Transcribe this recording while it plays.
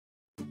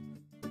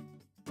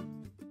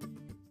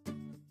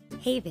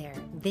Hey there,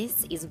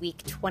 this is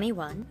week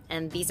 21,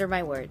 and these are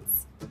my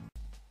words.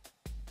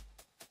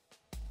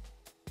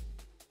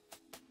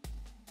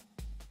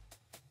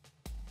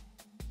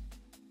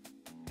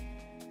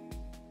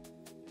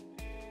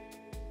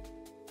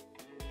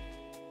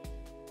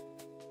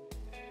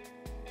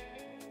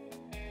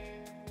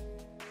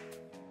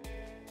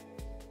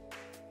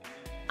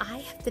 I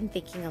have been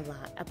thinking a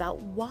lot about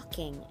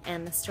walking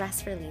and the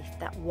stress relief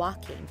that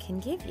walking can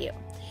give you.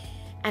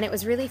 And it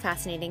was really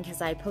fascinating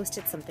because I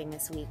posted something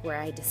this week where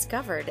I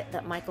discovered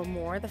that Michael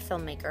Moore, the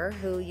filmmaker,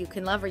 who you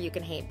can love or you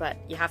can hate, but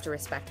you have to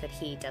respect that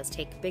he does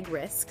take big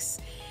risks,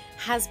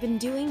 has been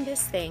doing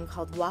this thing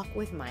called Walk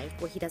with Mike,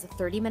 where he does a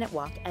 30-minute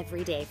walk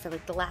every day for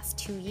like the last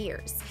 2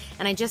 years.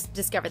 And I just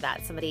discovered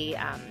that. Somebody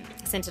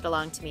sent it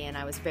along to me, and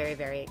I was very,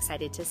 very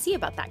excited to see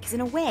about that, because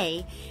in a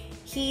way,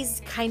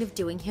 he's kind of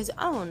doing his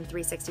own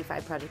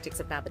 365 project,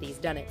 except now that he's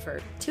done it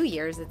for 2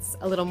 years, it's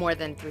a little more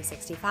than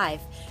 365.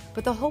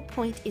 But the whole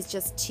point is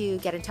just to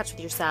get in touch with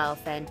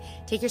yourself and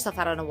take yourself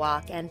out on a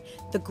walk, and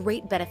the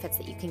great benefits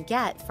that you can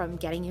get from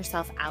getting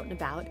yourself out and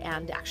about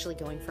and actually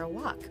going for a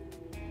walk.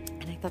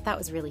 And I thought that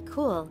was really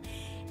cool.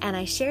 And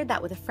I shared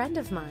that with a friend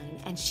of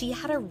mine, and she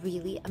had a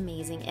really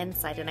amazing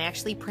insight. And I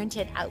actually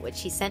printed out what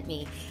she sent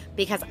me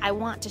because I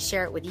want to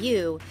share it with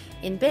you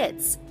in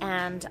bits.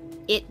 And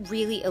it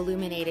really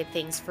illuminated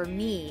things for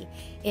me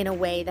in a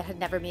way that had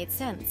never made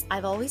sense.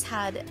 I've always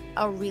had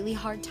a really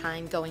hard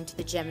time going to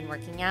the gym and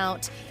working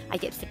out. I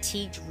get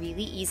fatigued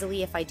really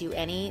easily if I do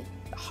any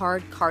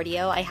hard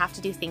cardio. I have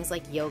to do things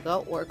like yoga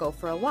or go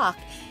for a walk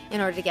in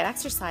order to get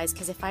exercise,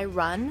 because if I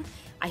run,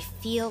 I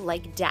feel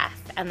like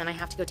death, and then I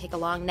have to go take a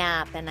long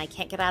nap, and I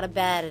can't get out of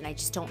bed, and I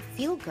just don't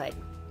feel good.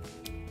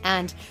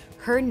 And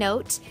her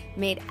note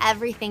made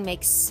everything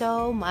make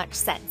so much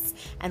sense.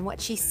 And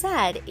what she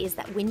said is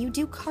that when you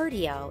do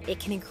cardio, it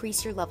can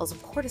increase your levels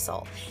of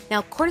cortisol.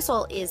 Now,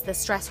 cortisol is the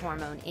stress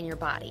hormone in your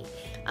body,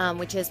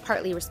 which is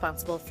partly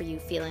responsible for you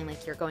feeling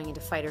like you're going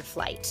into fight or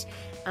flight.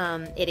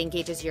 It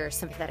engages your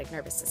sympathetic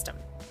nervous system.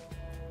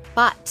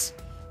 But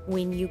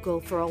when you go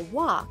for a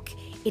walk,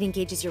 it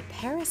engages your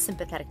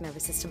parasympathetic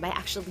nervous system by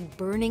actually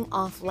burning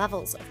off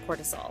levels of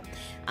cortisol.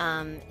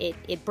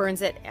 It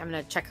burns it, I'm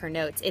going to check her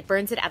notes, it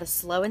burns it at a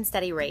slow and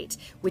steady rate,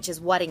 which is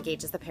what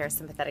engages the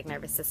parasympathetic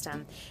nervous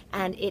system.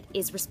 And it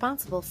is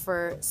responsible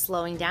for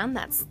slowing down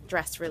that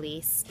stress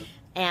release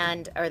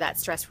or that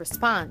stress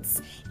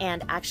response,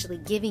 and actually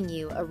giving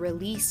you a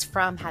release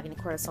from having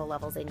the cortisol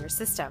levels in your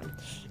system.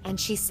 And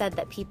she said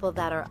that people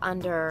that are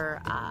under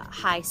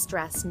high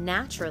stress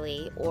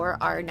naturally, or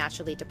are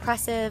naturally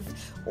depressive,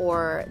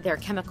 or their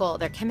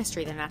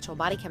chemistry, their natural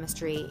body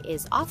chemistry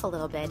is off a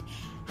little bit,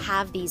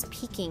 have these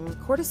peaking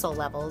cortisol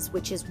levels,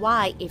 which is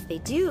why if they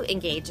do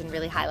engage in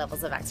really high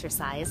levels of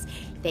exercise,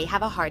 they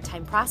have a hard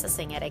time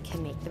processing it. It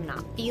can make them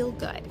not feel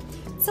good.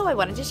 So I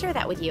wanted to share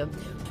that with you.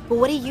 But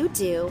what do you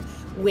do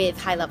with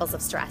high levels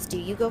of stress? Do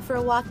you go for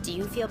a walk? Do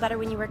you feel better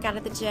when you work out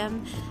at the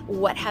gym?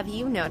 What have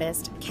you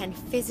noticed can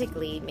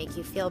physically make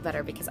you feel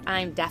better? Because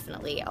I'm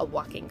definitely a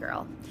walking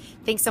girl.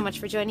 Thanks so much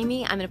for joining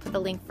me. I'm going to put the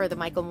link for the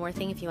Michael Moore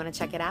thing if you want to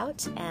check it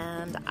out.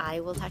 And I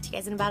will talk to you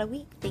guys in about a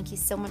week. Thank you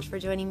so much for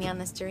joining me on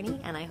this journey,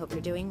 and I hope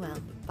you're doing well.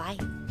 Bye.